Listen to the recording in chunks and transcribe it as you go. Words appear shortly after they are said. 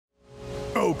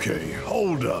Okay,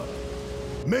 hold up.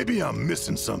 Maybe I'm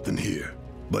missing something here,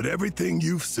 but everything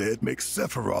you've said makes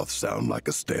Sephiroth sound like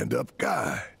a stand-up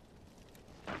guy.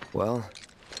 Well,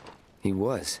 he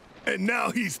was. And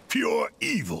now he's pure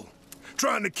evil,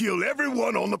 trying to kill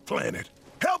everyone on the planet.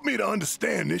 Help me to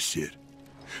understand this shit.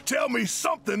 Tell me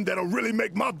something that'll really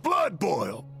make my blood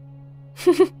boil.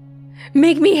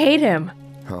 Make me hate him.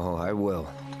 Oh, I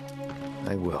will.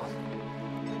 I will.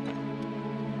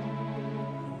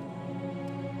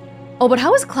 Oh, but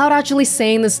how is Cloud actually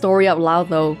saying this story out loud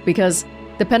though? Because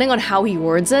depending on how he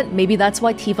words it, maybe that's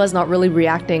why Tifa's not really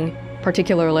reacting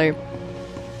particularly.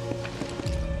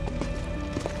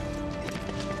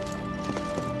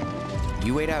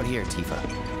 You wait out here, Tifa.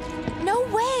 No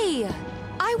way!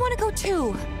 I want to go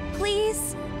too.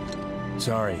 Please?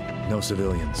 Sorry, no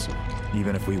civilians.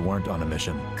 Even if we weren't on a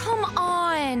mission. Come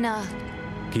on!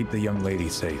 Keep the young lady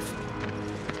safe.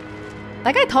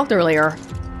 That guy talked earlier.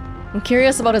 I'm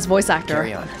curious about his voice actor.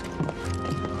 Carry on.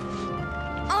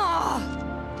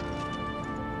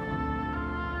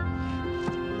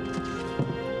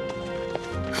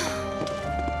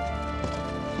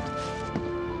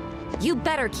 You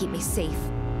better keep me safe.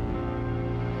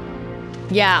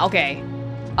 Yeah, okay.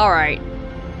 Alright.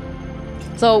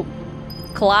 So,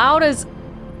 Cloud is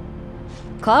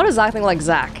acting like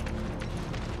Zack.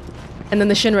 And then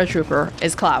the Shinra trooper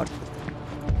is Cloud.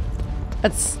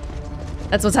 That's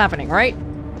what's happening, right?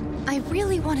 I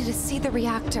really wanted to see the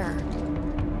reactor.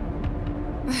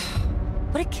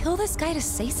 Would it kill this guy to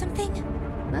say something?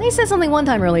 He said something one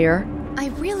time earlier. I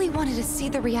really wanted to see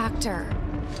the reactor.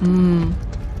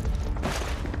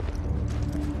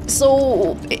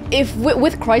 So, if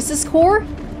with Crisis Core,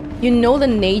 you know the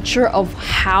nature of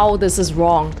how this is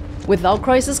wrong. Without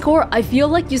Crisis Core, I feel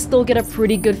like you still get a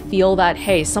pretty good feel that,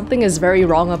 hey, something is very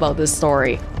wrong about this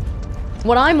story.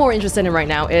 What I'm more interested in right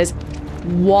now is,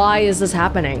 why is this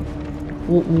happening?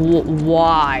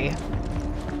 Why?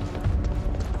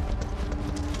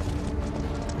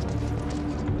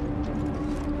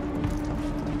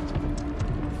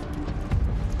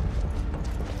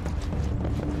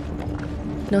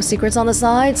 No secrets on the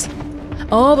sides?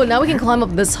 Oh, but now we can climb up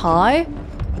this high?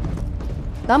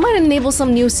 That might enable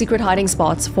some new secret hiding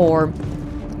spots for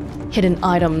hidden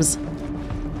items.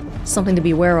 Something to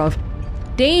be aware of.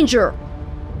 Danger!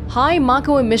 High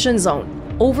Mako emission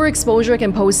zone. Overexposure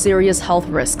can pose serious health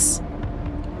risks.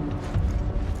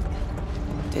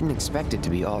 Didn't expect it to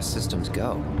be all systems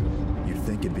go. You'd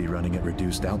think it'd be running at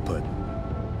reduced output,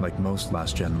 like most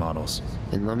last-gen models.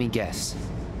 And let me guess,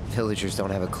 villagers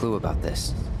don't have a clue about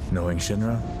this. Knowing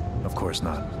Shinra? Of course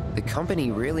not. The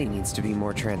company really needs to be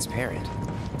more transparent.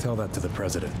 Tell that to the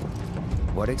president.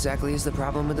 What exactly is the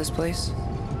problem with this place?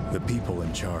 The people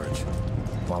in charge.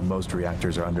 While most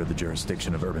reactors are under the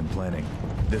jurisdiction of urban planning,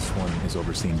 this one is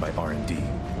overseen by R&D.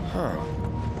 Huh.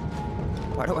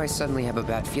 Why do I suddenly have a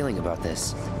bad feeling about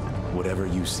this? Whatever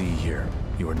you see here,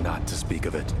 you are not to speak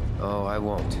of it. Oh, I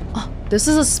won't. Oh, this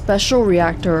is a special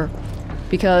reactor.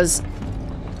 Because...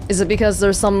 is it because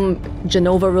there's some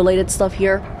Genova-related stuff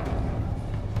here?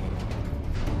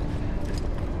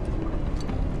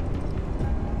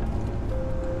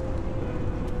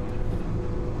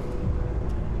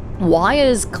 Why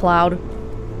is Cloud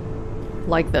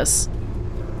like this?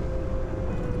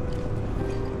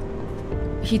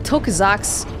 He took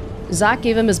Zack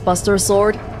gave him his Buster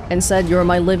Sword and said, "You're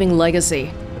my living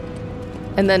legacy."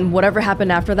 And then whatever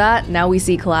happened after that, now we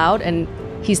see Cloud and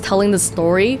he's telling the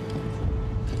story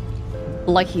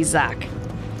like he's Zack.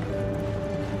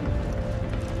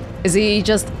 Is he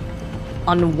just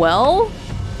unwell?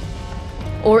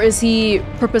 Or is he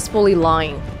purposefully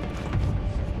lying?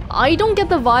 I don't get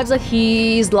the vibes that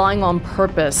he's lying on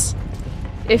purpose.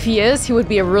 If he is, he would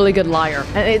be a really good liar.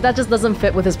 And that just doesn't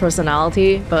fit with his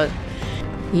personality, but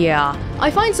yeah.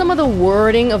 I find some of the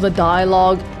wording of the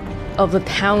dialogue of the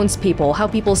townspeople, how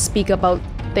people speak about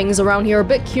things around here, a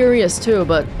bit curious too,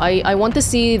 but I want to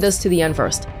see this to the end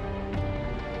first.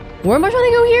 Where am I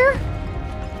trying to go here?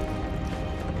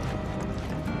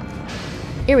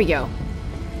 Here we go.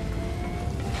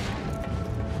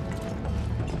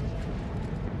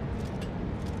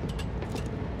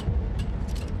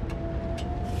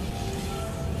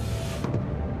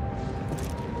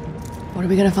 What are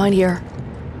we gonna find here?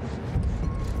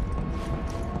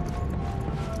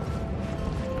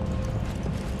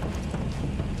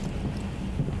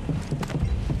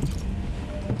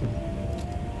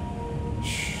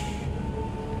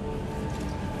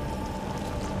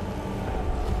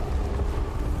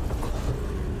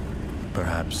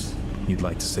 Perhaps you'd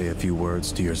like to say a few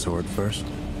words to your sword first?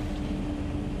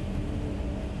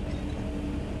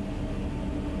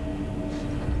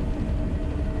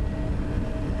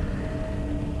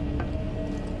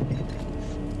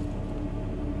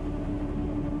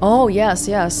 Oh, yes,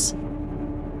 yes.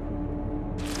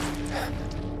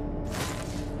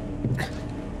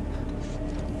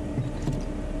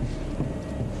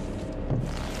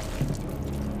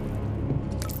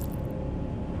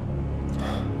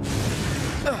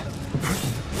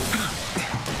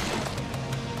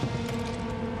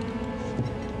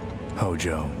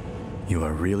 Hojo, you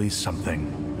are really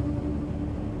something.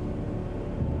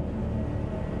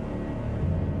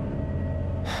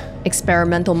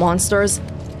 Experimental monsters.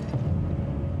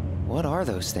 What are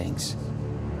those things?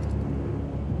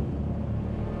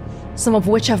 Some of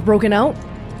which have broken out.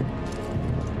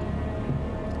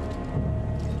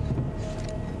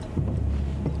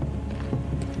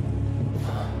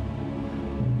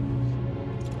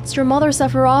 It's your mother,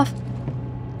 Sephiroth.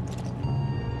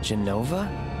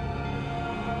 Genova?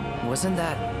 Wasn't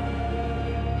that...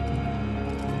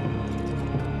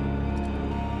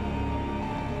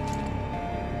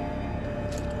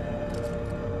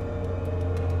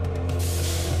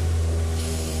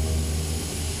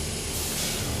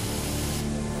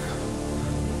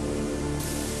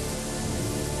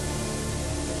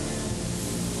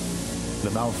 The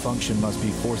malfunction must be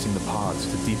forcing the pods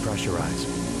to depressurize.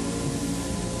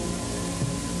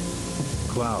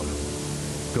 Cloud,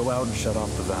 go out and shut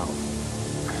off the valve.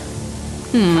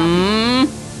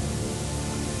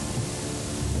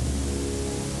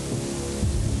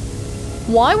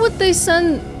 Why would they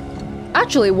send...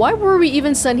 Actually, why were we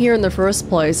even sent here in the first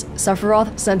place?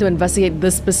 Sephiroth sent to investigate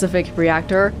this specific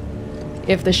reactor?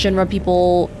 If the Shinra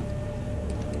people...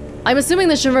 I'm assuming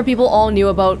the Shinra people all knew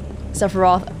about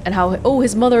Sephiroth and how, oh,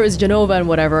 his mother is Genova and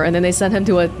whatever, and then they sent him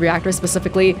to a reactor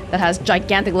specifically that has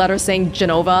gigantic letters saying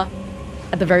Genova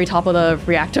at the very top of the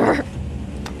reactor.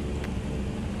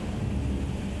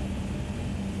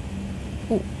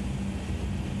 Ooh.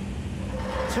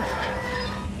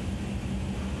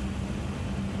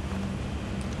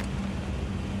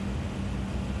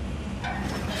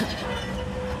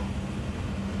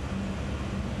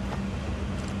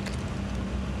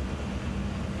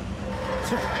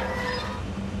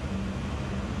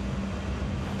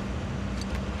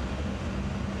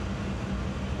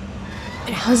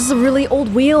 This is a really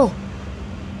old wheel.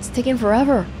 It's taking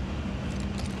forever.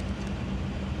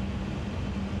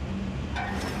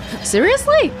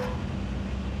 Seriously?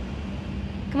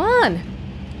 Come on.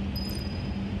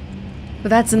 But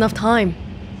that's enough time.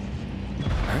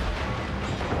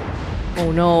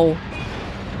 Oh no.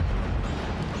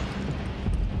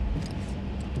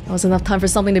 That was enough time for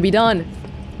something to be done.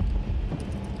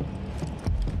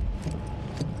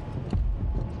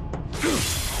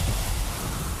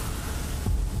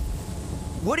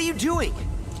 What are you doing?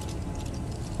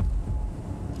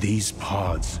 These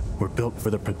pods were built for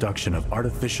the production of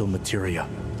artificial materia.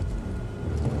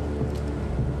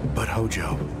 But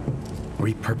Hojo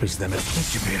repurposed them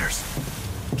as incubators,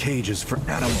 cages for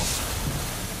animals,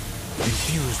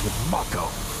 infused with Mako,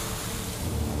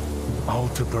 all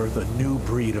to birth a new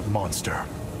breed of monster.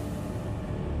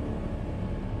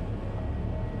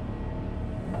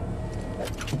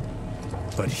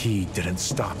 But he didn't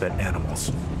stop at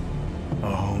animals.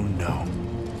 Oh no.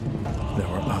 There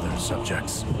were other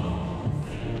subjects.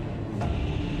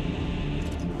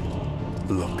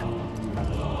 Look.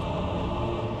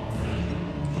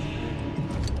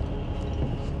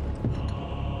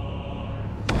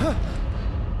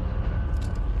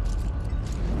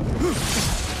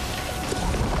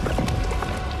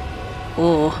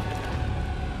 Oh.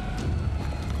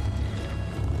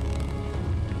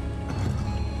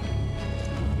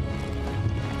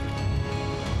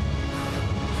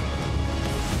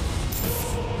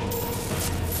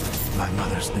 My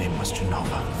mother's name was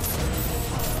Genova.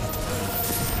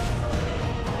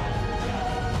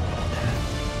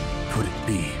 Could it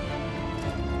be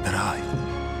that I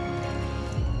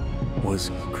was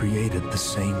created the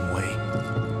same way?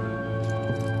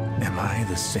 Am I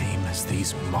the same as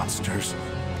these monsters?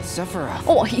 Sephiroth.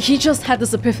 Oh, he just had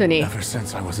this epiphany. Ever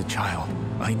since I was a child,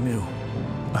 I knew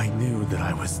that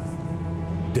I was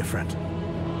different,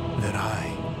 that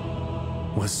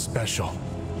I was special,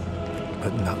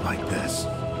 but not like this.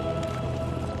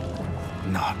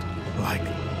 Not like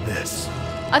this.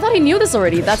 I thought he knew this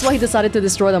already. That's why he decided to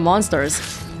destroy the monsters.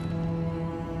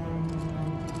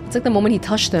 It's like the moment he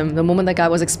touched him, the moment that guy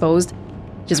was exposed,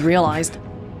 just realized.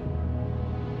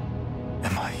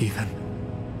 Am I even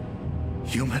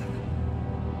human?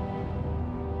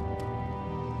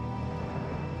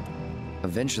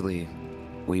 Eventually,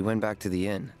 we went back to the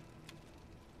inn.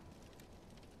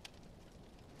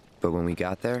 But when we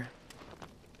got there,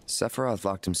 Sephiroth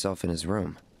locked himself in his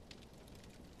room.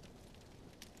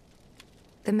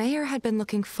 The mayor had been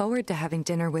looking forward to having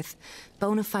dinner with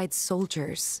bona fide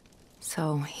soldiers,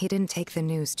 so he didn't take the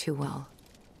news too well.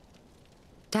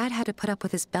 Dad had to put up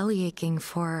with his belly aching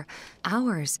for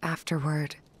hours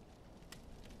afterward.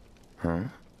 Huh?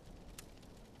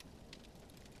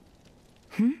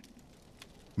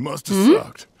 Must have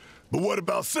sucked. But what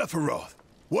about Sephiroth?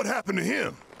 What happened to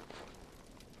him?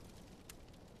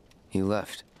 He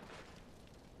left.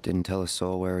 Didn't tell a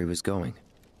soul where he was going.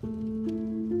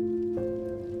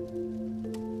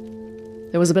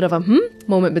 There was a bit of a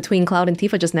moment between Cloud and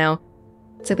Tifa just now.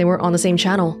 It's like they weren't on the same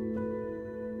channel.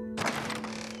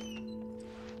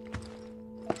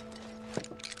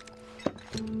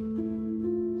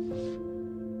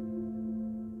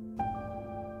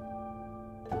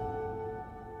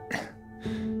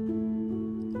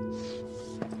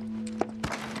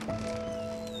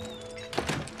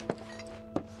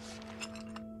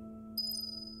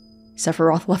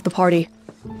 Sephiroth left the party.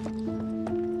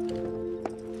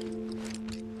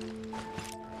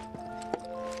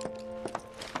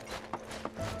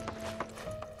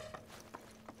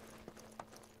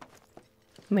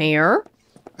 Mayor?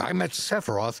 I met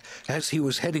Sephiroth as he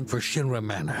was heading for Shinra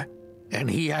Manor, and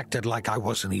he acted like I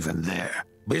wasn't even there.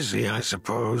 Busy, I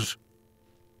suppose.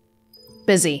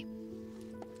 Busy.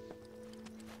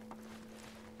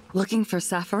 Looking for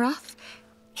Sephiroth?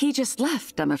 He just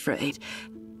left, I'm afraid.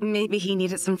 Maybe he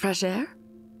needed some fresh air?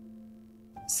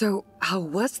 So, how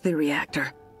was the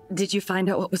reactor? Did you find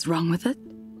out what was wrong with it?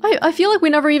 I feel like we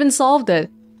never even solved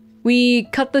it. We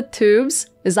cut the tubes.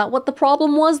 Is that what the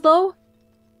problem was, though?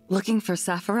 Looking for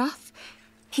Sephiroth?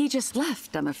 He just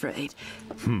left, I'm afraid.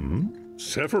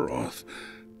 Sephiroth?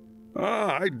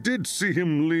 I did see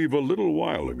him leave a little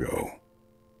while ago.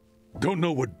 Don't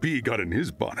know what bee got in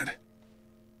his bonnet.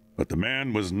 But the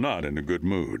man was not in a good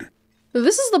mood.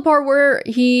 This is the part where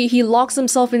he locks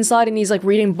himself inside and he's like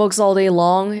reading books all day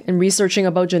long and researching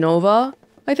about Genova,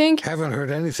 I think. Haven't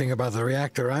heard anything about the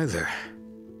reactor either.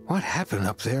 What happened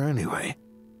up there anyway?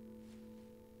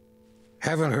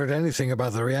 Haven't heard anything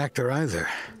about the reactor either.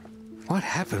 What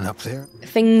happened up there?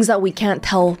 Things that we can't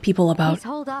tell people about. He's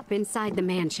holed up inside the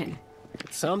mansion.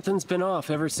 Something's been off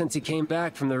ever since he came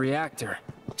back from the reactor.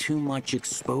 Too much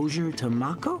exposure to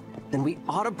Mako? Then we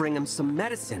ought to bring him some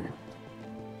medicine.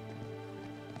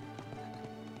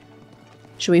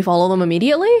 Should we follow them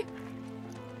immediately?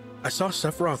 I saw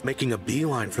Sephiroth making a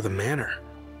beeline for the manor.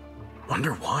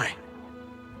 Wonder why.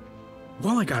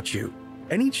 While I got you,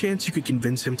 any chance you could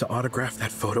convince him to autograph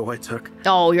that photo I took?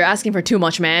 Oh, you're asking for too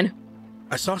much, man.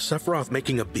 I saw Sephiroth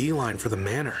making a beeline for the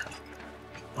manor.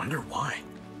 Wonder why.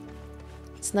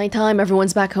 It's nighttime,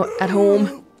 everyone's back at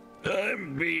home.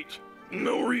 I'm beat.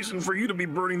 No reason for you to be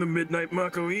burning the midnight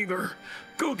Mako either.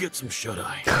 Go get some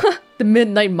shut-eye. The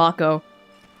midnight Mako.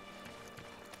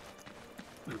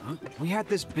 We had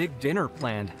this big dinner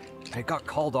planned. It got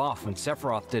called off when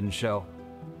Sephiroth didn't show.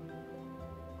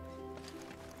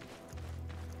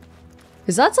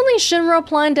 Is that something Shinra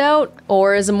planned out?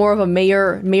 Or is it more of a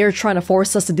mayor trying to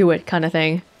force us to do it kind of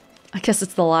thing? I guess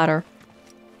it's the latter.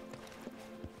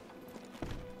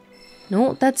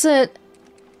 No, that's it.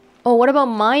 Oh, what about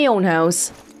my own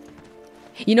house?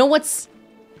 You know what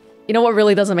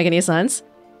really doesn't make any sense?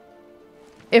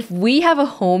 If we have a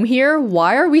home here,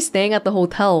 why are we staying at the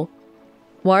hotel?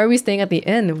 Why are we staying at the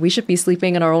inn? We should be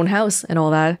sleeping in our own house and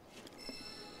all that.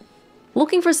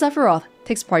 Looking for Sephiroth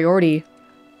takes priority.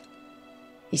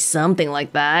 He's something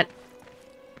like that.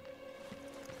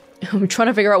 I'm trying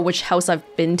to figure out which house I've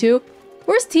been to.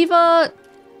 Where's Tifa?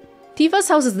 Tifa's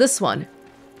house is this one.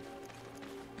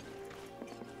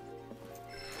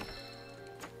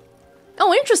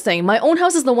 Oh, interesting. My own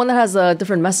house is the one that has a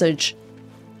different message.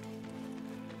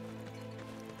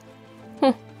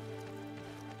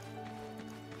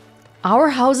 Our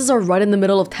houses are right in the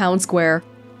middle of town square.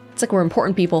 It's like we're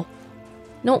important people.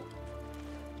 Nope.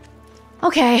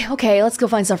 Okay, let's go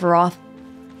find Sephiroth.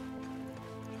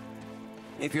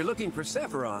 If you're looking for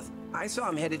Sephiroth, I saw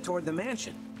him headed toward the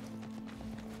mansion.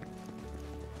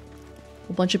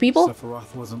 A bunch of people?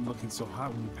 Sephiroth wasn't looking so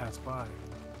hot when we passed by.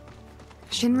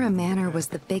 Shinra Manor was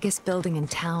the biggest building in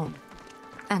town,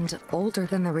 and older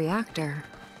than the reactor.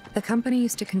 The company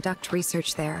used to conduct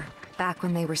research there, back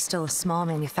when they were still a small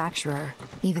manufacturer.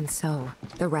 Even so,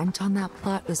 the rent on that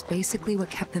plot was basically what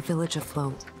kept the village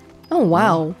afloat. Oh,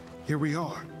 wow. Here we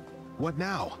are. What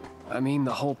now? I mean,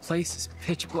 the whole place is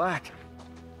pitch black.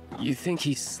 You think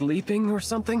he's sleeping or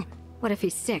something? What if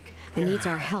he's sick and needs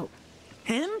our help?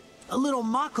 Him? A little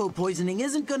Mako poisoning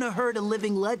isn't gonna hurt a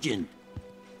living legend.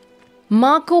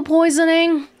 Mako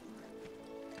poisoning?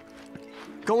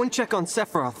 Go and check on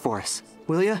Sephiroth for us,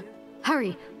 will ya?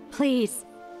 Hurry, please.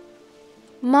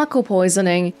 Mako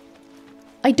poisoning.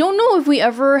 I don't know if we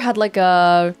ever had like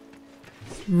a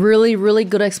really, really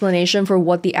good explanation for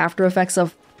what the after effects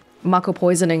of Mako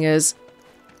poisoning is.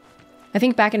 I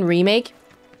think back in Remake,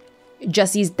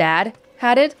 Jesse's dad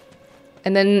had it,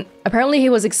 and then apparently he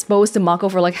was exposed to Mako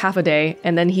for like half a day,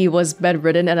 and then he was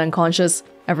bedridden and unconscious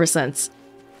ever since.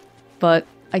 But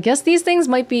I guess these things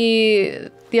might be...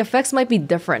 the effects might be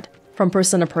different from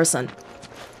person to person.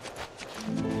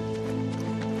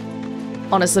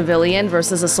 On a civilian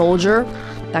versus a soldier,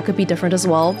 that could be different as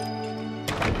well.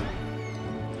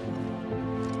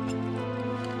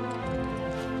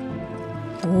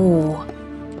 Oh.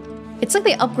 It's like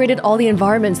they upgraded all the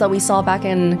environments that we saw back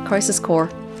in Crisis Core.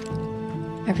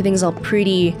 Everything's all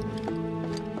pretty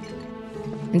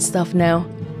and stuff now.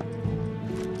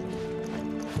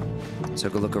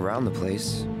 Took a look around the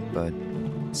place, but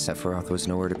Sephiroth was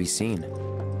nowhere to be seen.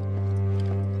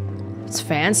 It's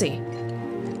fancy.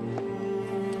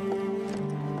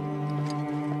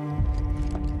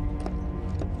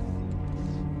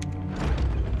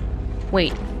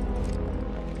 Wait.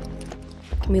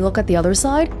 Can we look at the other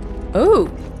side? Oh!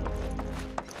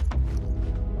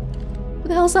 What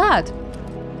the hell's that?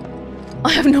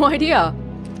 I have no idea.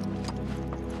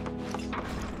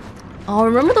 Oh,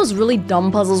 remember those really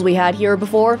dumb puzzles we had here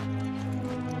before?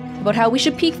 About how we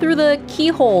should peek through the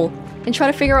keyhole and try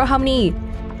to figure out how many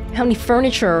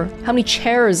furniture, how many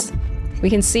chairs we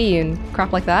can see and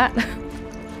crap like that.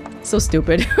 So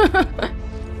stupid.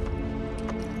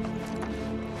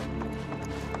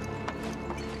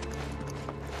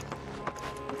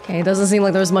 Okay, it doesn't seem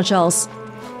like there's much else.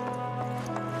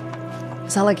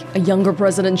 Is that like a younger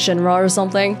President Shinra or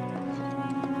something?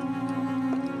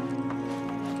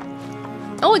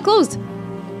 Oh, it closed!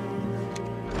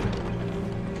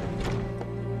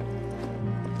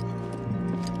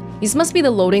 These must be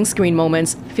the loading screen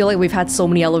moments. I feel like we've had so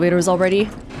many elevators already.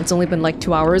 It's only been like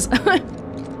 2 hours.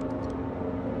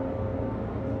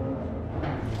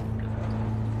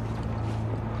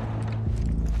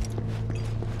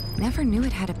 Never knew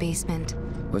it had a basement.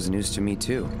 Was news to me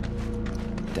too.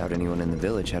 Doubt anyone in the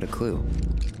village had a clue.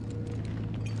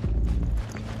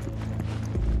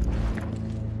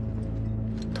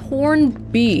 Torn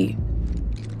B.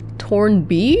 Torn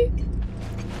B?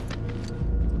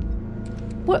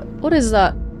 What is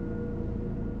that?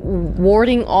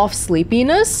 Warding off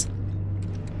sleepiness?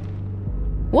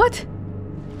 What?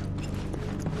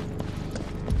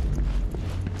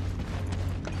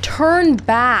 Turn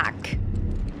back.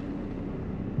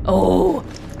 Oh,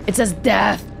 it says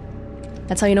death.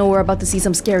 That's how you know we're about to see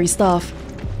some scary stuff.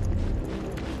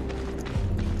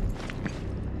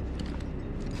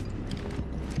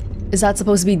 Is that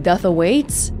supposed to be death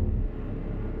awaits?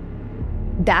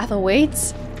 Death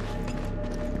awaits?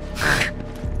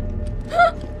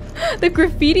 The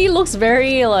graffiti looks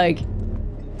very, like,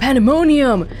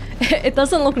 pandemonium. It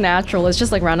doesn't look natural. It's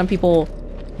just like random people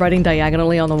writing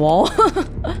diagonally on the wall.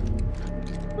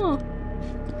 Oh.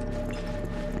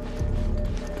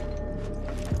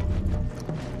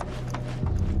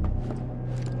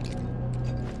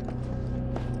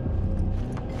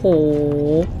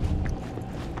 Oh.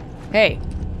 Hey.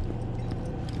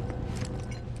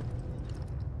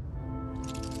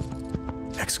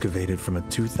 Excavated from a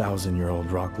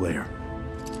 2,000-year-old rock layer.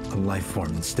 A life form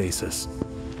in stasis.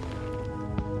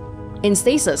 In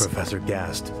stasis? Professor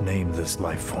Gast named this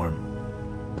life form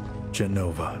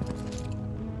Genova.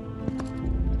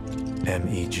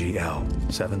 MEGL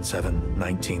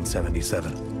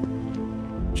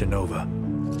 77-1977. Genova.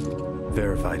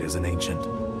 Verified as an ancient.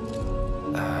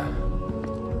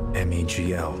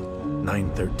 MEGL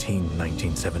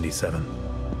 9/13/1977.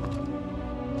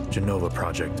 Genova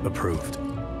project approved.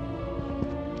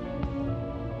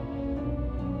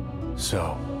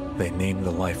 So, they named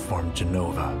the life form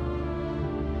Genova.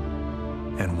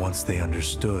 And once they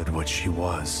understood what she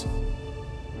was,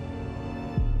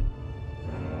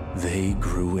 they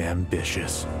grew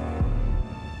ambitious.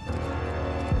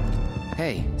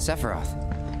 Hey, Sephiroth.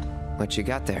 What you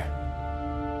got there?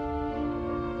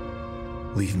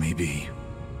 Leave me be.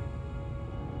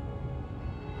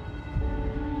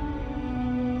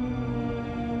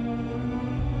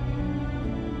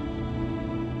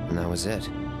 And that was it.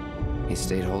 He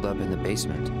stayed holed up in the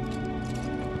basement.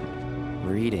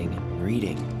 Reading,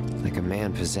 like a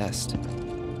man possessed.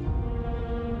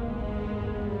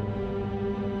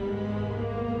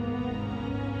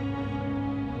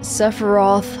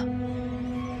 Sephiroth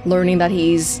learning that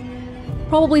he's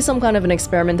probably some kind of an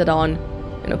experimented on,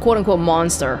 quote-unquote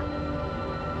monster.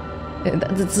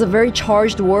 It's a very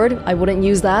charged word. I wouldn't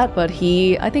use that, but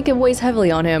I think it weighs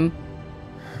heavily on him.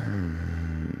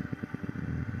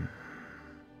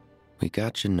 We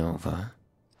got Genova.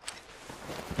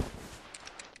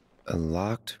 A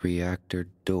locked reactor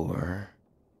door.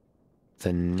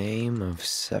 The name of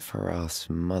Sephiroth's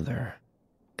mother.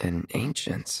 And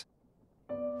ancients.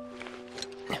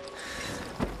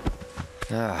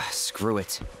 Ah, screw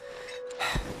it.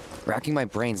 Racking my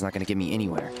brain's not gonna get me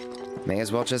anywhere. May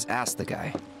as well just ask the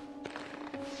guy.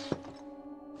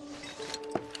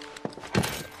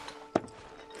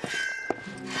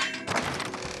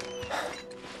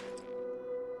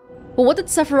 But what did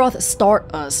Sephiroth start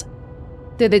as?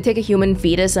 Did they take a human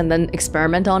fetus and then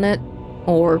experiment on it?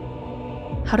 Or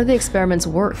how do the experiments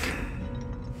work?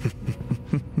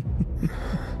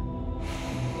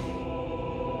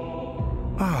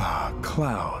 Ah,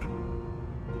 Cloud.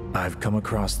 I've come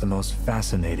across the most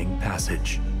fascinating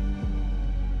passage.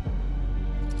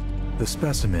 The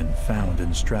specimen found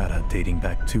in strata dating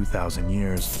back 2,000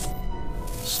 years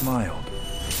smiled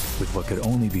with what could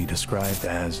only be described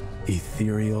as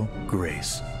ethereal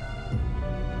grace.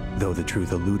 Though the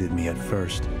truth eluded me at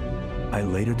first, I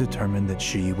later determined that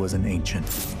she was an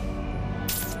ancient,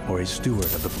 or a steward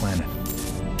of the planet,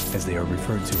 as they are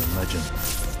referred to in legend.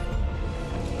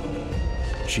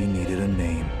 She needed a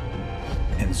name,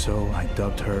 and so I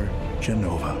dubbed her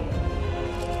Genova.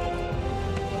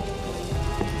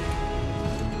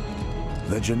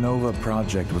 The Genova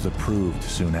project was approved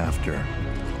soon after.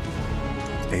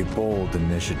 A bold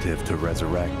initiative to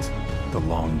resurrect the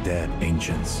long-dead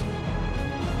ancients.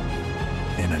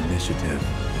 An initiative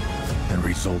that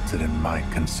resulted in my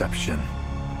conception.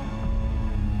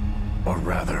 Or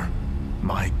rather,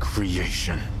 my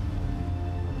creation.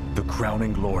 The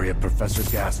crowning glory of Professor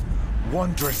Gas'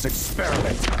 wondrous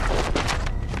experiment.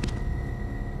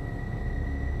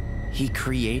 He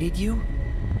created you?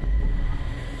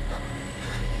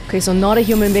 Okay, so not a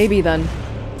human baby then.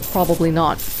 Probably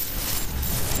not.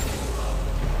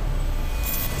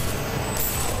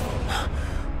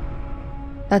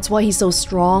 That's why he's so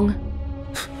strong.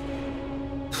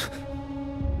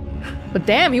 But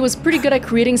damn, he was pretty good at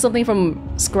creating something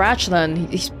from scratch then.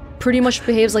 He pretty much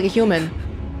behaves like a human.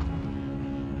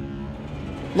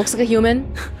 Looks like a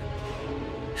human.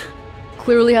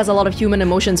 Clearly has a lot of human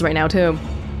emotions right now too.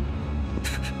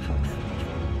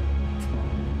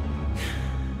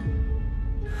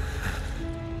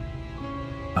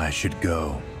 I should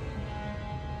go.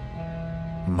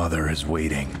 Mother is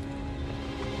waiting.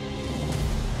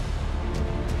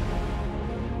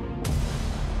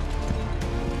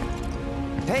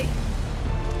 Hey!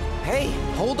 Hey,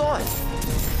 hold on!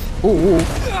 Ooh.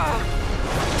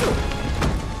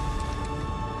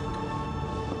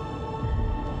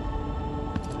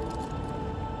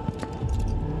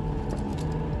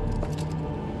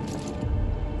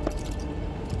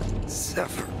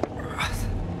 Sephiroth.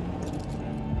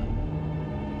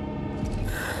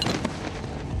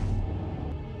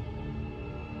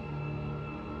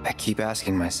 I keep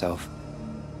asking myself,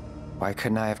 why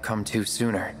couldn't I have come to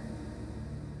sooner?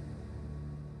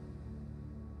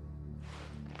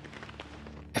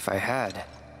 If I had,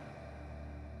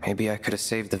 maybe I could have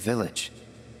saved the village.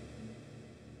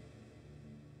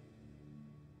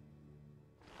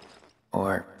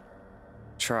 Or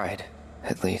tried,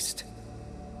 at least.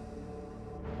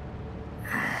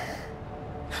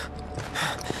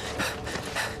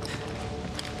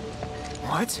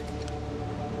 What?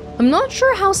 I'm not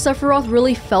sure how Sephiroth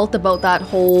really felt about that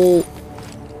whole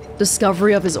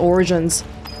discovery of his origins.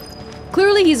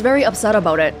 Clearly he's very upset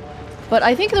about it. But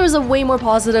I think there's a way more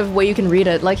positive way you can read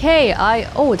it. Like, hey,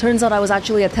 it turns out I was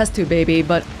actually a test tube baby,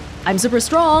 but I'm super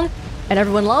strong, and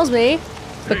everyone loves me.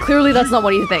 But clearly that's not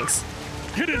what he thinks.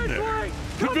 Get in there!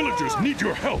 The villagers need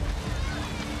your help!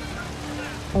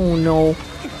 Oh no.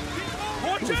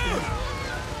 Watch out!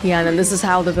 Yeah, and then this is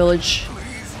how the village...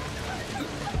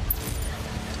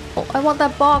 Oh, I want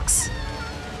that box.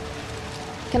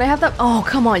 Can I have that? Oh,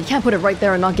 come on, you can't put it right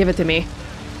there and not give it to me.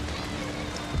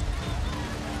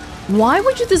 Why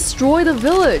would you destroy the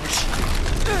village?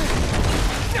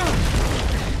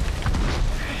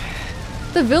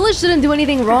 The village didn't do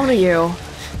anything wrong to you.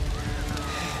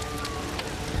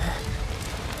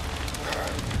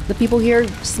 The people here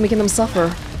just making them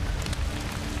suffer.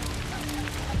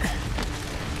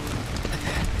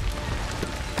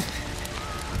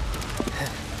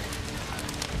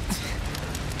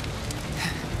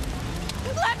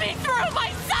 Let me through!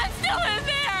 My son's still in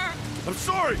there! I'm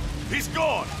sorry! He's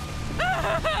gone!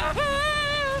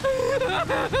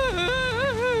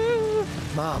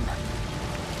 Mom.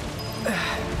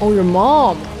 Oh, your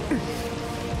mom.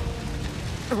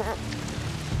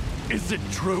 Is it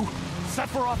true?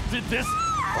 Sephiroth did this?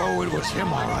 Oh, it was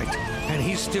him, all right. And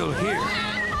he's still here.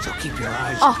 So keep your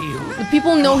eyes peeled. The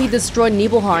people know he destroyed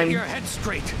Nibelheim. Get your head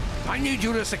straight. I need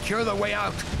you to secure the way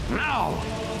out. Now!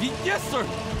 Yes, sir!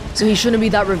 So he shouldn't be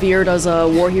that revered as a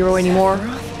war hero anymore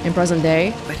in present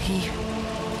day. But he...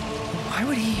 Why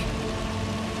would he...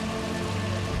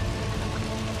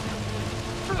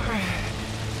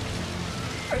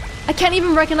 I can't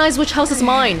even recognize which house is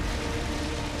mine.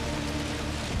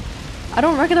 I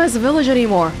don't recognize the village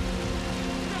anymore.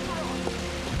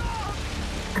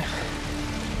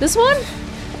 This one?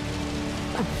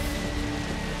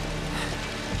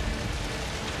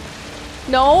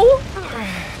 No?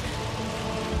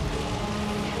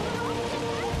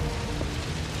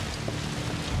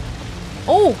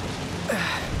 Oh!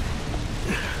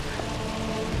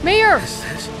 Mayor!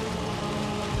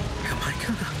 Am I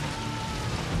gonna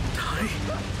die?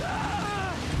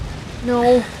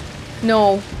 No.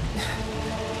 No.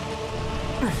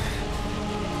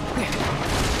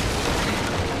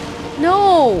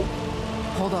 No!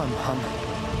 Hold on, Mom.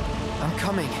 I'm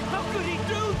coming. How could he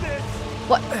do this?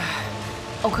 What?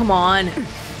 Oh, come on.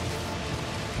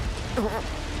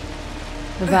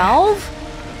 The valve?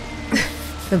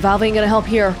 The valve ain't gonna help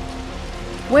here.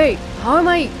 Wait, how am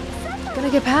I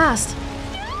gonna get past?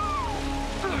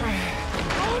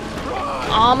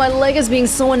 Aw, my leg is being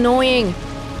so annoying.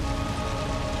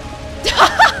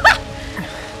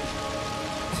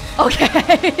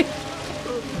 Okay.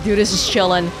 Dude is just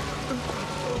chilling.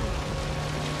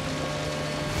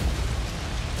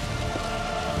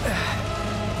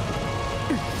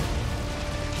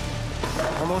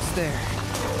 Almost there.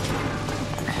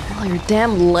 Oh, your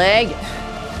damn leg.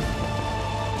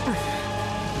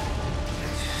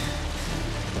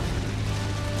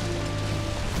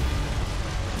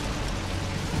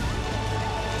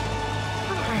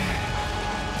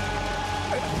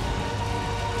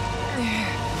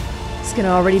 It's gonna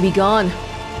already be gone.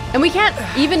 And we can't,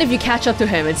 even if you catch up to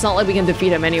him, it's not like we can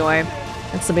defeat him anyway.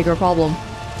 That's the bigger problem.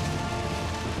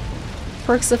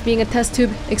 Perks of being a test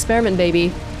tube experiment,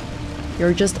 baby.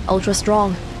 You're just ultra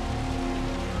strong.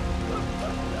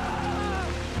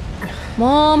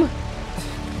 Mom!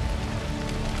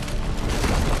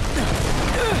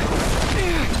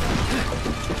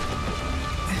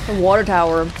 The water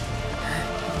tower.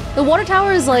 The water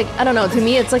tower is like, I don't know, to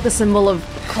me it's like the symbol of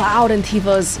Cloud and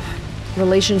Tifa's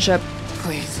relationship.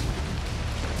 Please.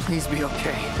 Please be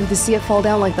okay. And to see it fall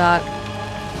down like that.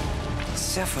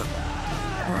 Sephiroth.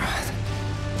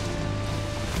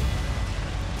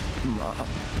 Mom.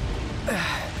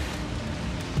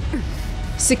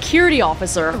 Security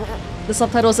officer. The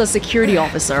subtitle says security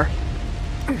officer.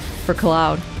 For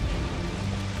Cloud.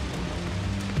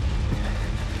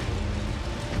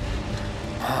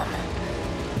 Mom.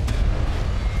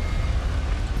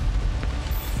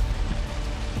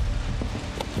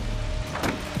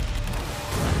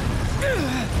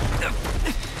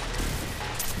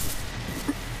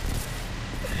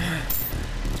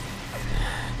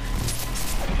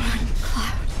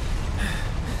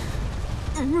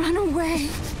 Run away.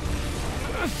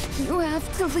 You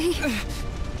have to leave.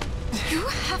 You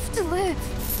have to live.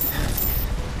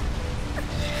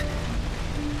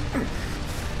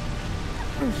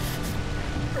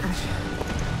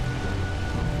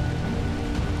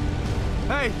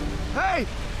 Hey! Hey!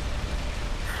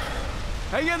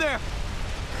 Hang in there!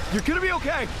 You're gonna be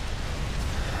okay!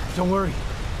 Don't worry.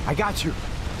 I got you.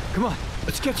 Come on,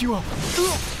 let's get you up.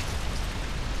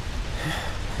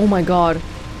 Oh my god.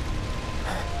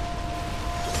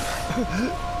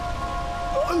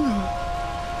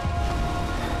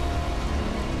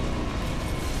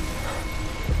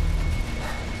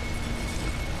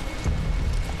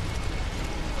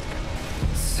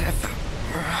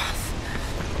 Sephiroth.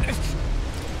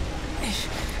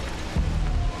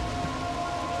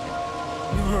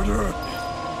 Murderer!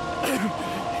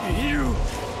 You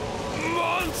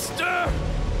monster!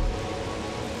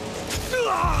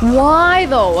 Why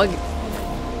though? Like,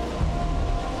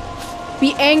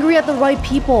 be angry at the right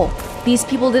people. These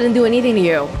people didn't do anything to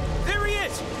you. There he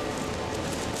is!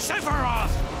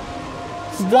 Sephiroth!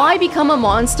 Why become a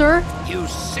monster?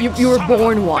 You were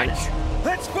born one.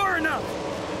 That's far enough!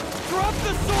 Drop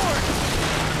the sword!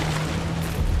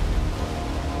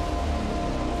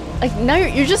 Like, now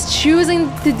you're just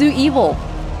choosing to do evil.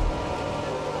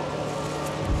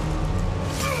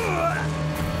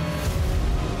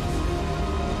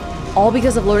 All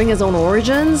because of learning his own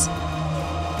origins?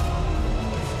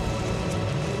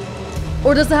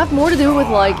 Or does it have more to do with,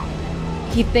 like,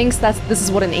 he thinks this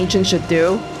is what an ancient should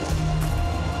do?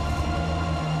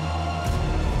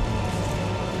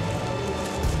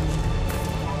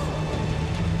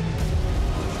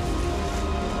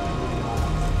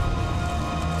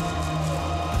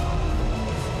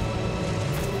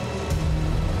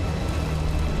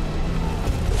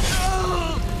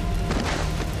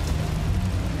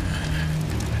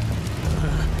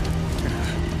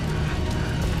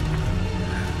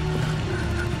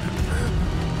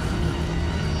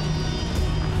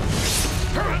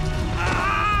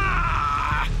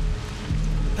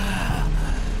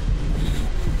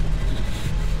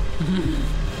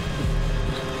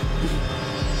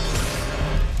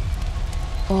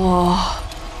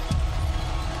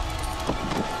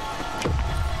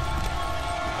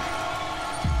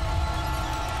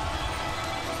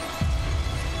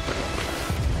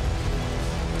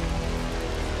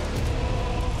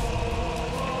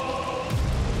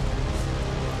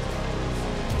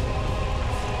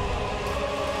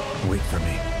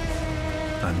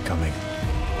 I'm coming.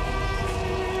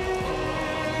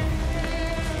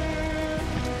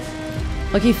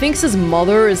 Like, he thinks his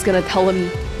mother is gonna tell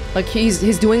him, like,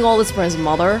 he's doing all this for his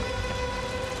mother.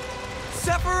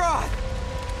 Sephiroth!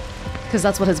 Because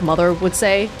that's what his mother would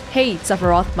say. Hey,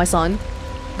 Sephiroth, my son,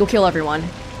 go kill everyone.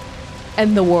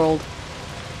 End the world.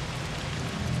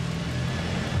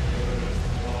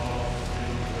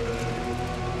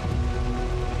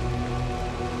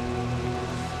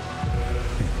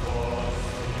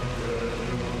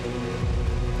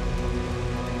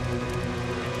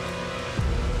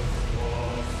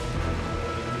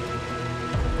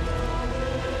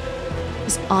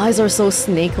 His eyes are so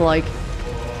snake-like.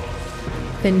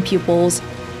 Thin pupils.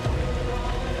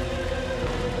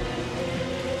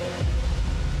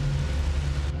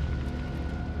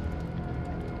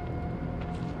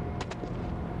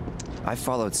 I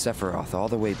followed Sephiroth all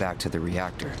the way back to the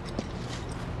reactor.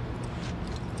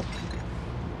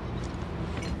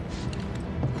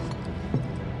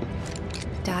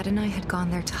 Dad and I had gone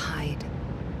there to hide.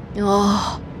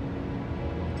 Oh.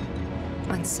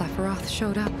 When Sephiroth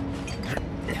showed up,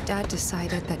 Dad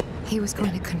decided that he was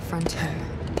going to confront him.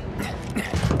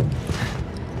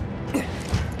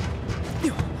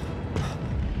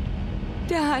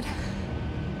 Dad!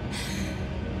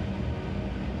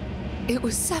 It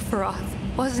was Sephiroth,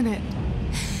 wasn't it?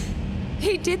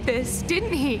 He did this,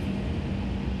 didn't he?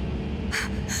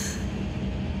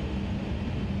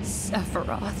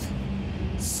 Sephiroth.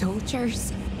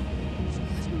 Soldiers.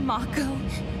 Mako.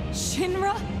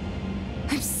 Shinra.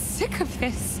 I'm sick of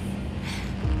this.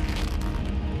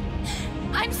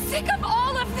 I'm sick of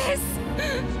all of this!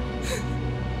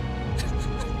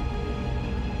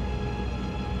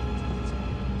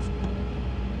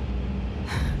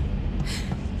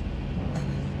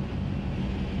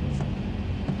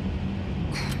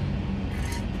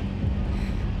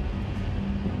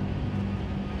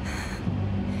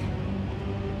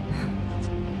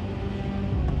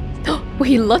 Wait,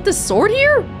 he left his sword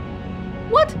here?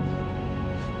 What?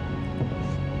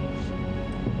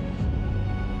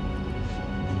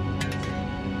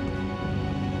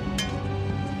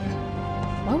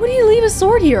 Why would he leave his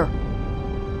sword here?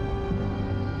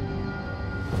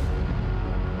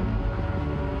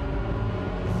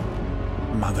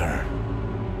 Mother,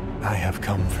 I have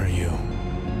come for you.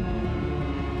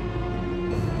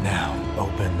 Now,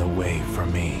 open the way for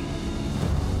me.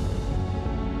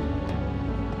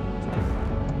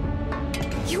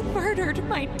 You murdered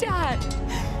my dad!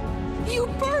 You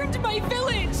burned my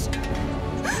village!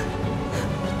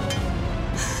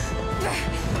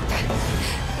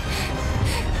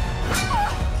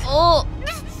 Oh!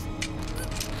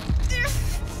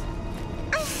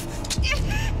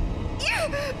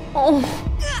 Oh!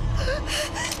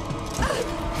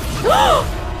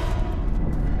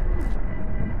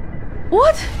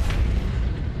 What?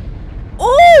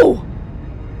 Oh!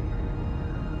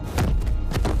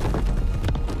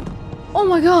 Oh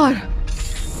my god!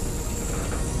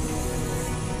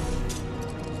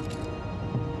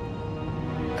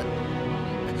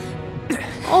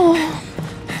 Oh!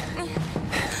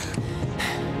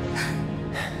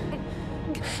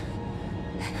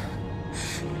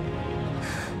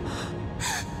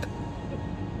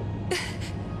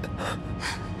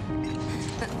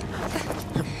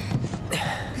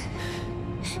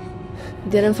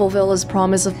 Didn't fulfill his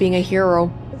promise of being a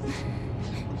hero.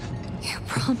 You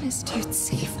promised you'd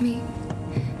save me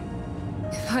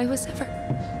if I was ever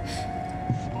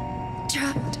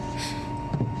trapped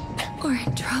or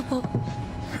in trouble.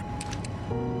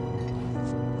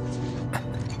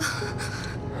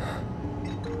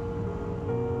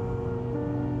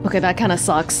 Okay, that kind of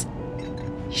sucks.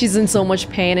 She's in so much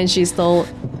pain and she's still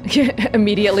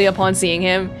immediately upon seeing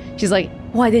him, she's like,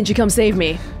 why didn't you come save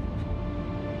me?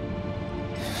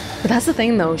 But that's the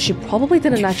thing though, she probably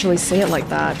didn't actually say it like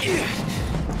that.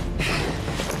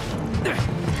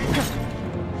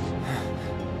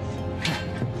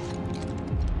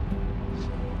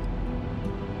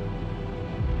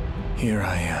 Here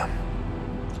I am,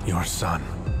 your son.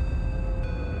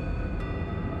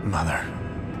 Mother,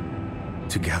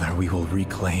 together we will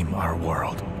reclaim our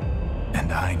world.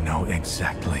 And I know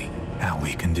exactly how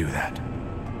we can do that.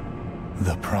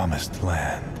 The Promised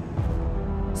Land.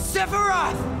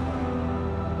 Sephiroth!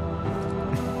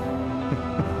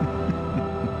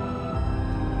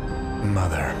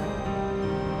 Mother,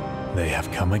 they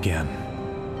have come again.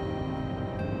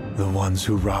 The ones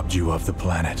who robbed you of the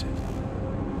planet.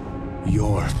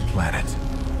 Your planet.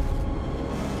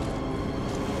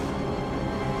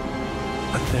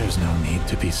 But there's no need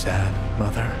to be sad,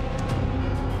 Mother.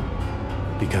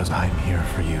 Because I'm here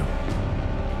for you.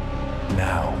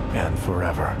 now and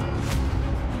forever.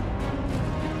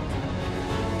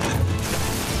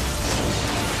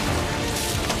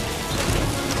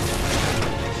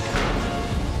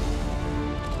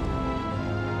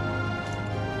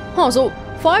 Oh, so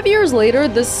 5 years later,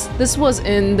 this was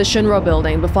in the Shinra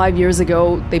building, but 5 years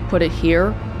ago they put it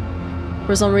here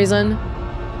for some reason.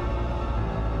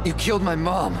 You killed my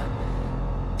mom.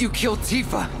 You killed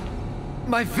Tifa.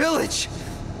 My village.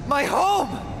 My home.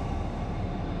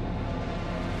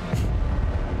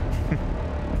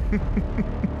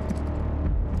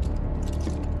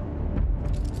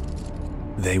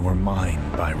 They were mine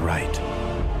by right.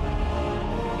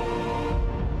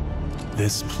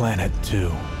 This planet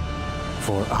too.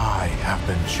 For I have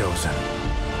been chosen.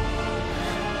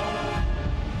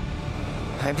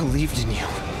 I believed in you.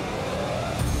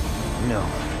 No.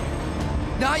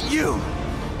 Not you!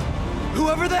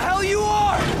 Whoever the hell you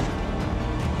are!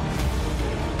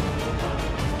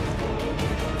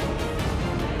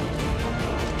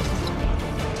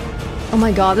 Oh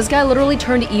my god, this guy literally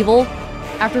turned evil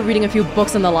after reading a few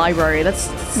books in the library. This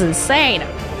is insane.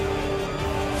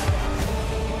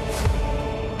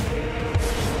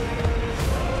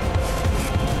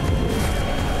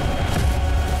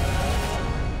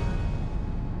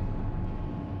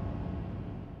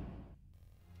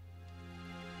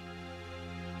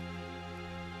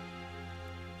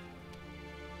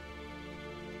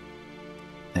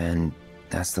 And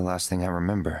that's the last thing I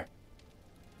remember.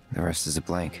 The rest is a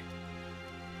blank.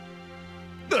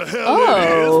 The hell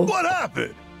it is? What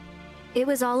happened? It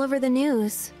was all over the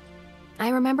news. I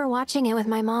remember watching it with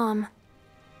my mom.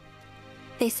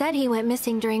 They said he went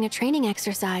missing during a training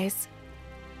exercise.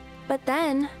 But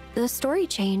then, the story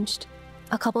changed.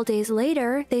 A couple days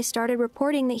later, they started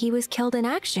reporting that he was killed in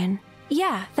action.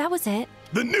 Yeah, that was it.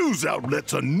 The news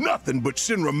outlets are nothing but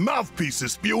Shinra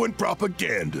mouthpieces spewing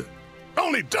propaganda.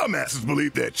 Only dumbasses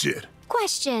believe that shit.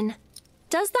 Question.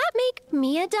 Does that make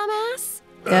me a dumbass?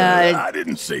 I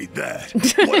didn't say that.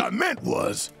 What I meant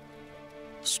was,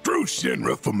 screw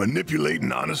Shinra for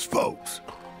manipulating honest folks.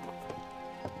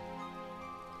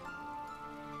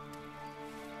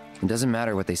 It doesn't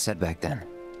matter what they said back then.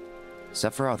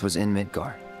 Sephiroth was in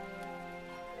Midgar.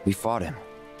 We fought him.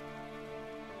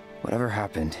 Whatever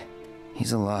happened,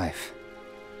 he's alive.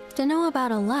 Don't know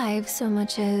about alive so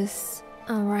much as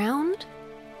around?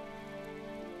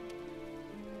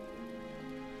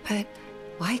 But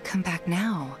why come back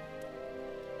now?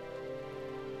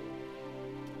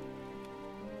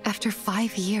 After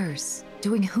 5 years,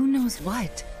 doing who knows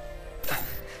what?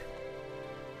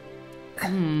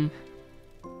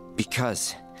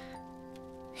 Because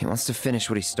he wants to finish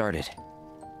what he started.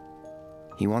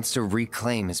 He wants to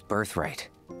reclaim his birthright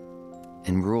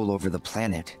and rule over the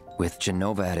planet with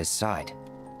Jenova at his side.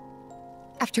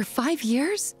 After 5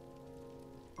 years?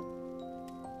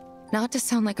 Not to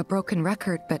sound like a broken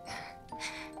record, but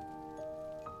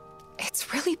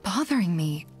it's really bothering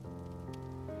me.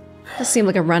 This seemed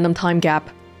like a random time gap.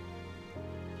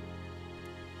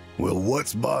 Well,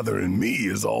 what's bothering me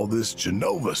is all this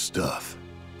Jenova stuff.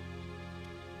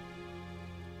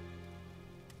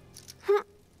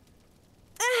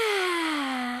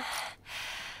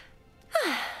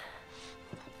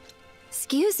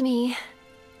 Excuse me.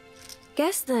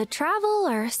 Guess the travel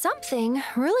or something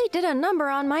really did a number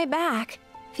on my back.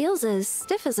 Feels as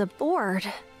stiff as a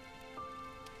board.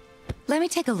 Let me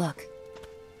take a look.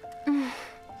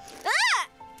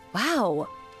 Wow.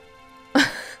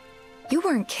 You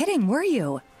weren't kidding, were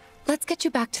you? Let's get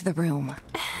you back to the room.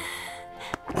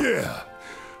 Yeah,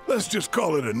 let's just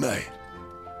call it a night.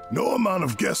 No amount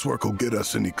of guesswork will get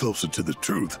us any closer to the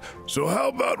truth, so how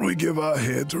about we give our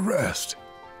heads a rest?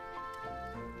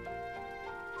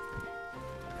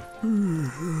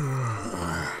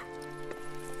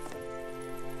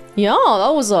 Yeah,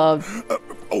 that was a...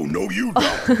 oh, no, you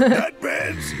don't. That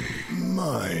bed's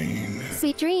mine.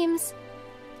 Sweet dreams.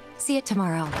 See you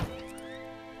tomorrow.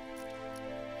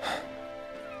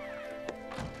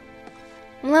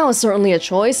 That was certainly a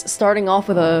choice, starting off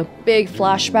with a big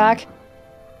flashback.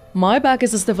 My back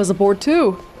is as stiff as a board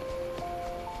too.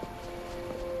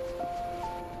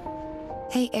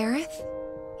 Hey, Aerith?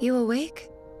 You awake?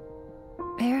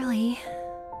 Barely.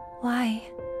 Why?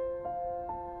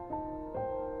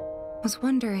 Was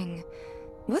wondering,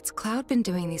 what's Cloud been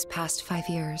doing these past 5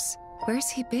 years? Where's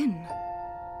he been?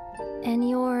 And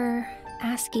you're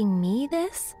asking me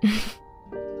this?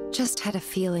 Just had a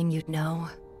feeling you'd know.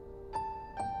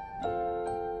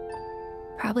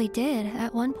 Probably did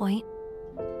at one point.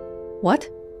 What?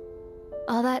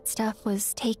 All that stuff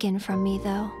was taken from me,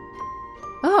 though.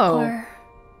 Oh. Or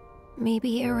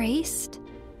maybe erased?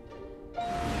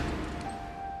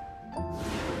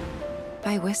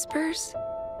 by whispers?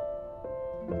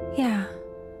 Yeah.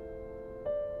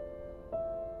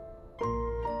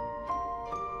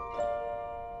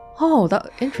 Oh, that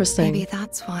interesting. Maybe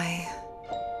that's why.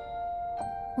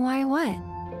 Why what?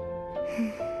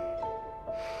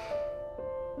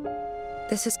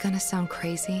 This is gonna sound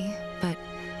crazy, but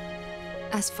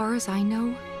as far as I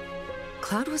know,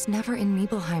 Cloud was never in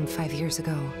Nibelheim 5 years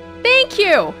ago. Thank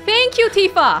you! Thank you,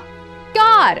 Tifa!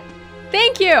 God!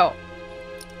 Thank you!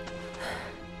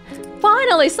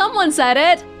 Finally, someone said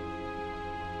it!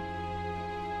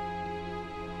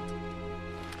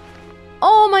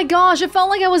 Oh my gosh, it felt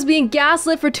like I was being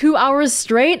gaslit for 2 hours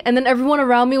straight, and then everyone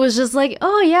around me was just like,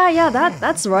 oh yeah,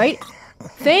 that's right.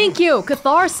 Thank you,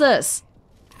 catharsis!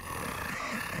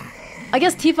 I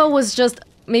guess Tifa was just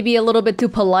maybe a little bit too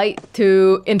polite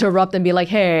to interrupt and be like,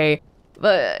 hey,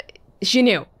 but she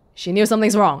knew. She knew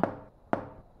something's wrong.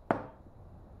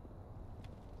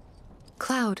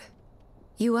 Cloud,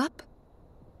 you up?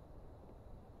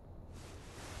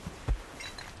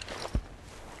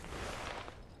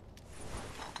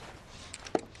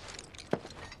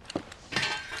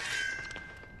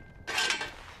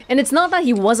 And it's not that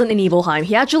he wasn't in Nibelheim,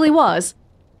 he actually was.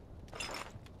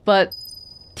 But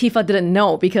Tifa didn't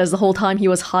know because the whole time he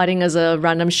was hiding as a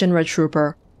random Shinra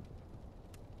trooper.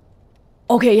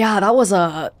 Okay, yeah, that was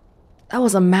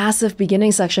a massive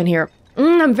beginning section here.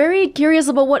 I'm very curious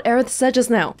about what Aerith said just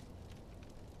now.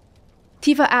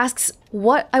 Tifa asks,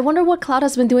 I wonder what Cloud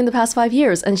has been doing the past 5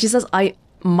 years, and she says, I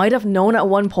might have known at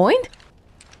one point?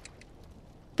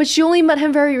 But she only met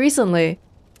him very recently.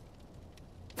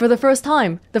 For the first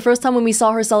time when we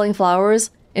saw her selling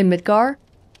flowers in Midgar,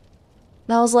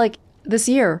 that was like this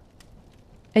year.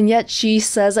 And yet she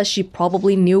says that she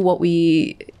probably knew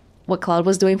what Cloud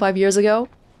was doing 5 years ago.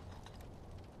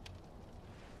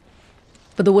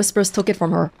 But the whispers took it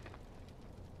from her.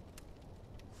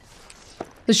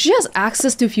 So she has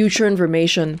access to future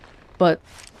information, but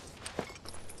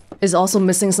is also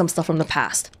missing some stuff from the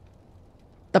past.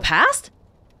 The past?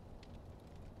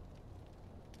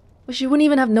 Well, she wouldn't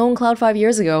even have known Cloud 5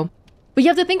 years ago. But you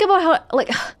have to think about how,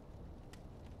 like...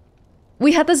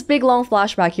 We had this big long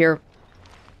flashback here.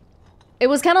 It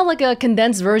was kind of like a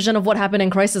condensed version of what happened in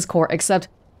Crisis Core, except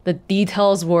the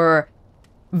details were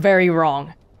very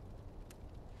wrong.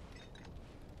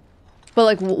 But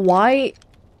like, why?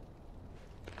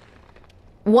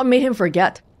 What made him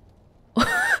forget?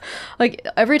 Like,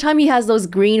 every time he has those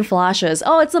green flashes,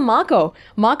 oh, it's a Mako.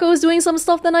 Mako is doing some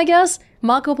stuff then, I guess?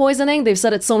 Mako poisoning? They've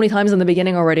said it so many times in the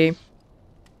beginning already. It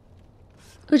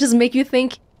would just make you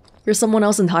think you're someone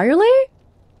else entirely?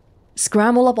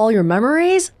 Scramble up all your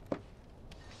memories?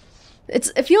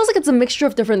 It feels like it's a mixture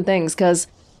of different things, because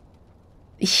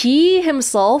he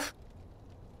himself,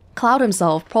 Cloud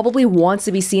himself, probably wants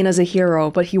to be seen as a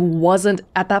hero, but he wasn't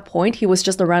at that point. He was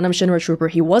just a random Shinra trooper.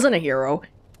 He wasn't a hero.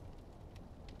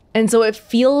 And so it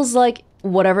feels like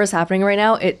whatever is happening right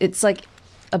now, it's like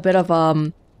a bit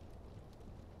of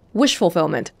wish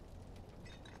fulfillment.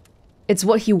 It's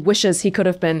what he wishes he could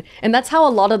have been. And that's how a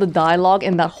lot of the dialogue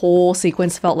in that whole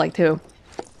sequence felt like too.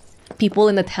 People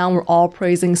in the town were all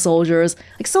praising soldiers.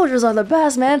 Like, soldiers are the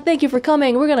best, man. Thank you for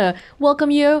coming. We're gonna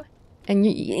welcome you. And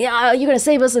yeah, you're gonna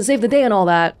save us and save the day and all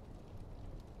that.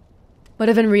 But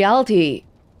if in reality,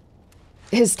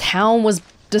 his town was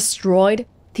destroyed,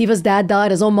 Tifa's dad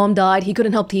died, his own mom died, he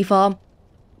couldn't help Tifa.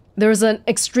 There's an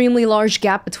extremely large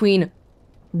gap between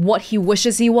what he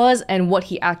wishes he was and what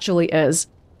he actually is.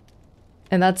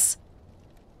 And that's...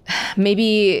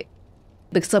 maybe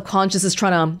the subconscious is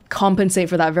trying to compensate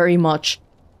for that very much.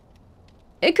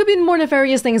 It could be more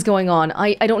nefarious things going on.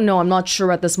 I don't know, I'm not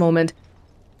sure at this moment.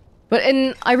 But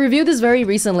I reviewed this very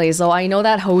recently, so I know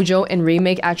that Hojo in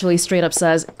Remake actually straight up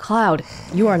says, Cloud,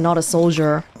 you are not a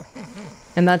soldier.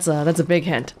 And that's a big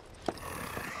hint.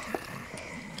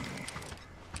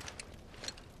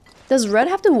 Does Red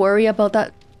have to worry about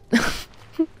that?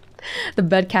 The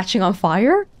bed catching on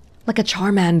fire? Like a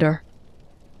Charmander.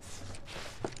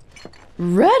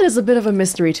 Red is a bit of a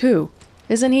mystery too,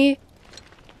 isn't he?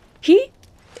 He?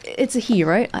 It's a he,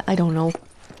 right? I don't know.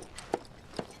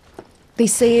 They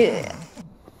say...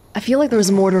 I feel like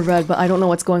there's more to Red, but I don't know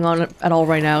what's going on at all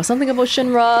right now. Something about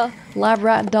Shinra, lab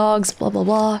rat dogs, blah blah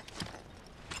blah.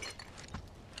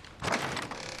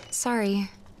 Sorry,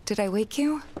 did I wake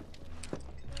you?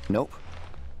 Nope.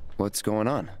 What's going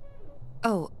on?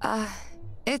 Oh,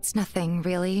 it's nothing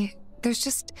really. There's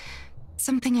just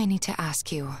something I need to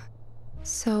ask you.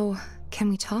 So, can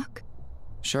we talk?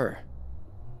 Sure.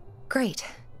 Great,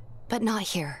 but not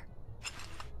here.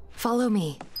 Follow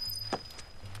me.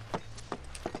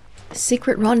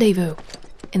 Secret rendezvous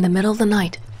in the middle of the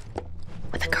night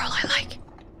with a girl I like.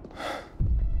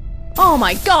 Oh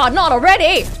my god, not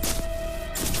already!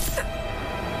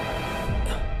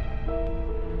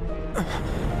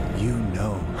 You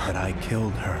know that I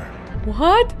killed her.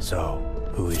 What? So,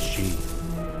 who is she?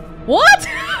 What?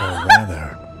 Or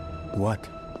rather, what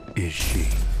is she?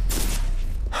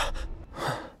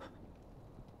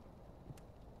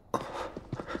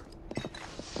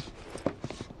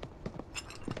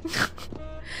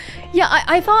 Yeah,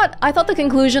 I thought the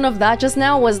conclusion of that just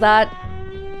now was that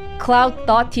Cloud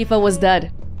thought Tifa was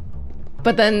dead.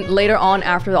 But then later on,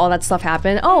 after all that stuff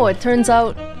happened, oh, it turns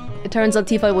out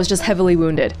Tifa was just heavily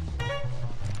wounded.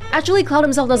 Actually, Cloud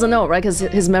himself doesn't know, right? Because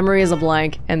his memory is a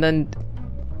blank, and then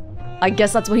I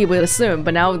guess that's what he would assume.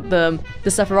 But now the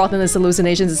Sephiroth in his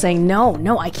hallucinations is saying,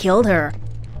 no, I killed her.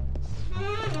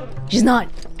 She's not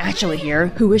actually here.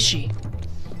 Who is she?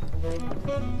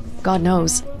 God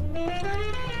knows.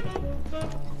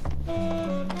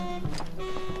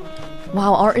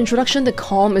 Wow, our introduction to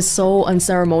Calm is so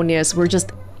unceremonious. We're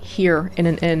just here in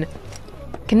an inn.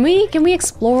 Can we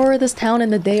explore this town in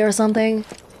the day or something?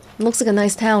 It looks like a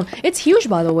nice town. It's huge,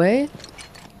 by the way.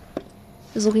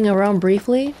 Just looking around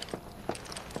briefly.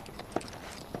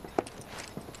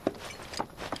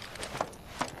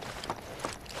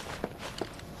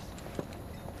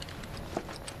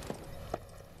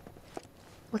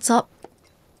 What's up?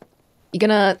 You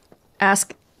gonna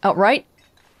ask outright?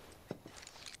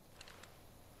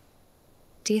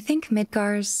 Do you think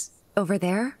Midgar's over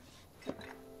there?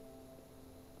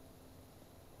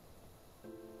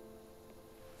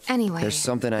 Anyway. There's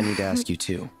something I need to ask you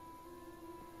too.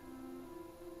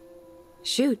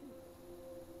 Shoot.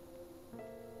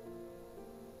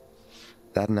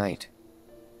 That night,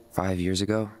 5 years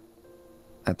ago,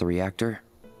 at the reactor,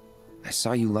 I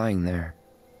saw you lying there.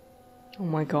 Oh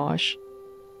my gosh.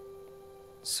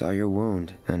 Saw your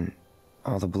wound and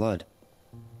all the blood.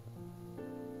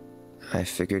 I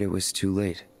figured it was too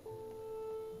late.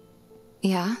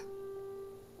 Yeah?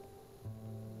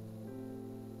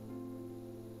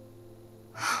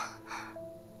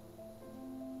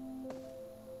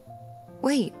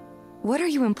 Wait, what are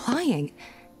you implying?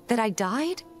 That I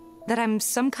died? That I'm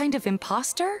some kind of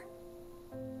imposter?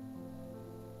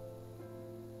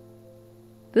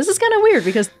 This is kind of weird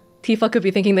because Tifa could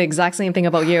be thinking the exact same thing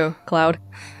about you, Cloud.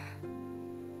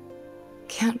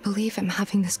 Can't believe I'm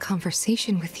having this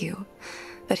conversation with you,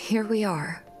 but here we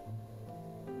are.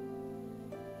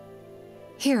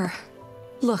 Here,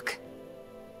 look.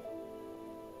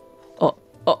 Oh.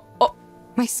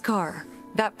 My scar.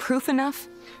 That proof enough?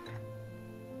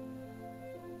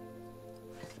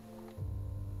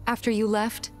 After you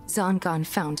left, Zangan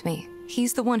found me.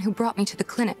 He's the one who brought me to the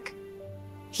clinic.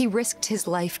 He risked his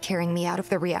life carrying me out of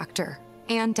the reactor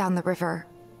and down the river.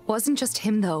 Wasn't just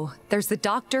him, though. There's the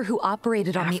doctor who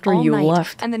operated on me all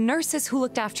night, and the nurses who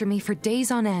looked after me for days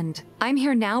on end. I'm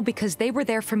here now because they were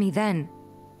there for me then.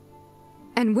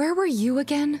 And where were you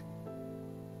again?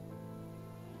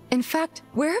 In fact,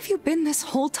 where have you been this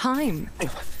whole time?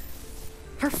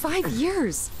 For 5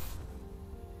 years.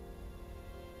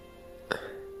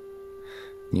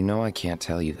 You know I can't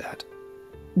tell you that.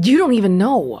 You don't even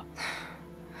know.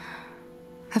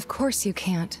 Of course you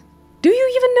can't. Do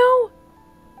you even know?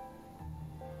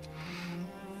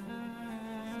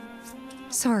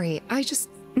 Sorry, I just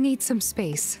need some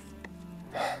space.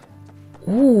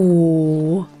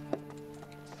 Ooh.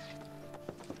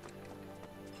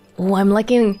 Oh, I'm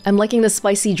liking the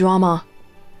spicy drama.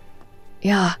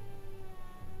 Yeah.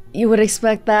 You would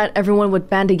expect that everyone would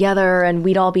band together and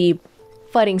we'd all be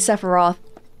fighting Sephiroth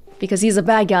because he's a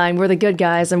bad guy and we're the good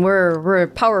guys and we're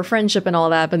power friendship and all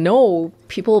that. But no,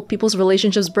 people's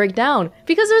relationships break down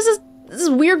because there's this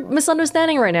weird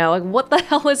misunderstanding right now. Like, what the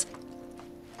hell is...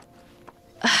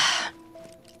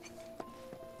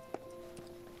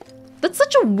 That's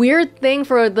such a weird thing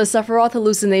for the Sephiroth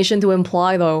hallucination to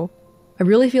imply, though. I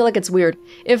really feel like it's weird.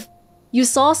 If you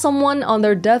saw someone on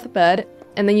their deathbed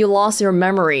and then you lost your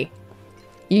memory,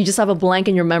 you just have a blank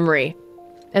in your memory,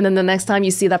 and then the next time you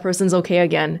see that person's okay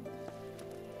again,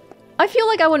 I feel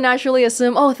like I would naturally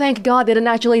assume, oh, thank God they didn't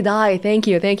actually die. Thank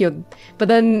you, thank you. But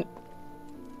then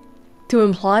to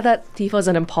imply that Tifa's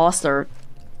an imposter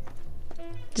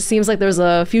just seems like there's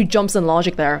a few jumps in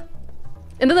logic there.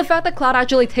 And then the fact that Cloud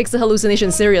actually takes the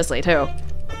hallucination seriously, too.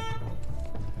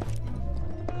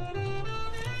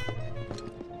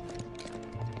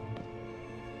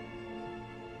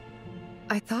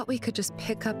 I thought we could just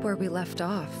pick up where we left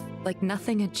off, like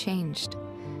nothing had changed.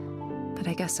 But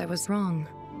I guess I was wrong.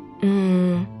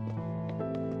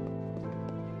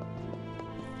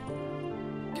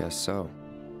 Guess so.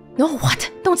 No,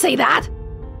 what? Don't say that!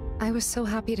 I was so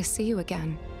happy to see you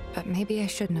again, but maybe I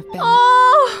shouldn't have been.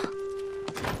 Oh!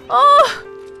 Oh!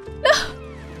 No!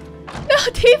 No,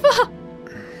 Tifa!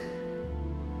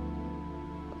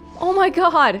 Oh my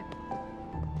god!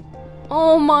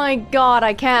 Oh my god,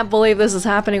 I can't believe this is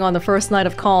happening on the first night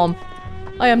of calm.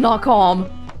 I am not calm.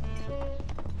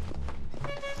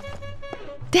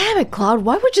 Damn it, Cloud,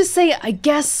 why would you say I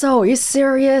guess so? Are you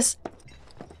serious?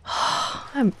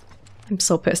 I'm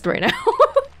so pissed right now.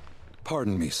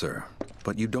 Pardon me, sir,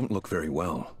 but you don't look very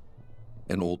well.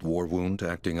 An old war wound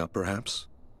acting up, perhaps?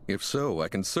 If so, I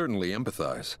can certainly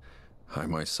empathize. I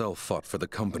myself fought for the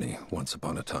company once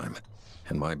upon a time,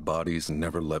 and my body's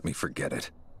never let me forget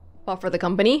it. Fought for the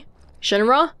company?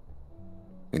 Shinra?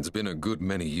 It's been a good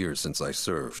many years since I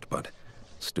served, but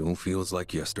still feels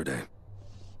like yesterday.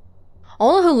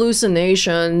 All the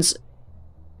hallucinations...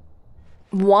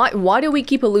 Why do we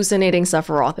keep hallucinating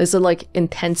Sephiroth? Is it like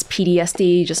intense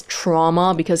PTSD, just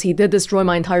trauma? Because he did destroy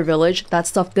my entire village. That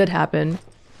stuff did happen.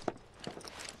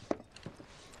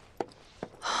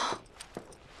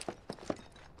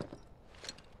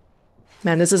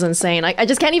 Man, this is insane. I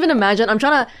just can't even imagine. I'm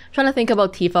trying to think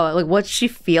about Tifa. Like, what's she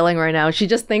feeling right now? She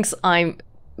just thinks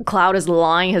Cloud is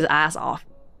lying his ass off.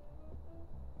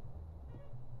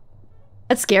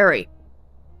 That's scary.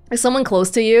 Like someone close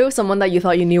to you, someone that you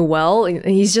thought you knew well, and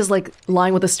he's just like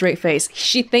lying with a straight face.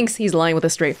 She thinks he's lying with a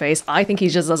straight face. I think he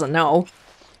just doesn't know.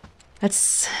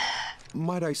 That's...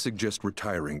 Might I suggest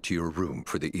retiring to your room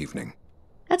for the evening?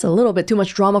 That's a little bit too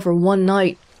much drama for one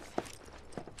night.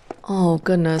 Oh,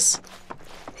 goodness.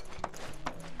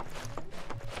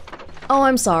 Oh,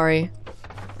 I'm sorry.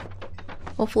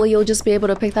 Hopefully you'll just be able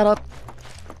to pick that up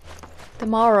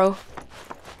tomorrow.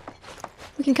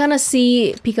 We can kind of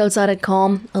peek outside at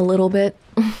calm a little bit.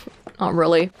 Not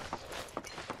really.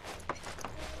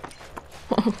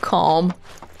 Calm.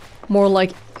 More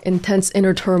like intense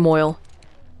inner turmoil.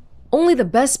 Only the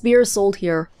best beer sold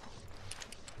here.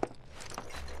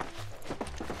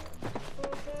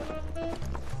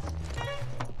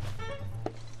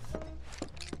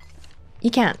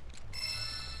 You can't.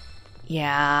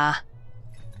 Yeah.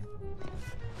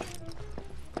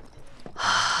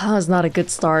 That was not a good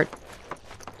start.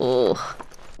 Ugh.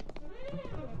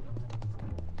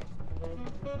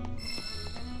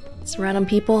 It's random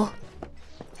people.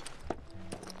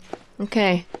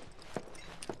 Okay.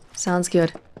 Sounds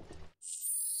good.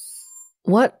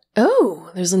 What? Oh,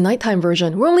 there's a nighttime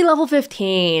version. We're only level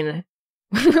 15.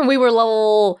 we were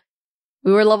level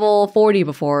 40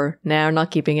 before. Nah, we're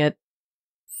not keeping it.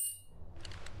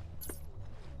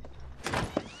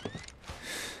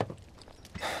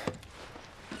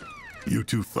 You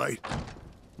two fight?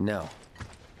 No.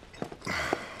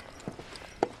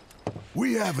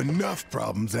 We have enough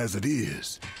problems as it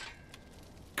is.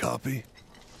 Copy?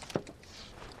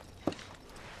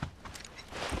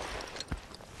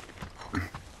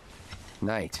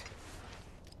 Night.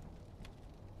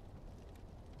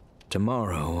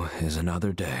 Tomorrow is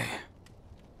another day.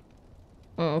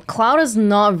 Cloud is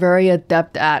not very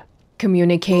adept at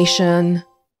communication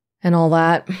and all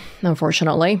that,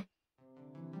 unfortunately.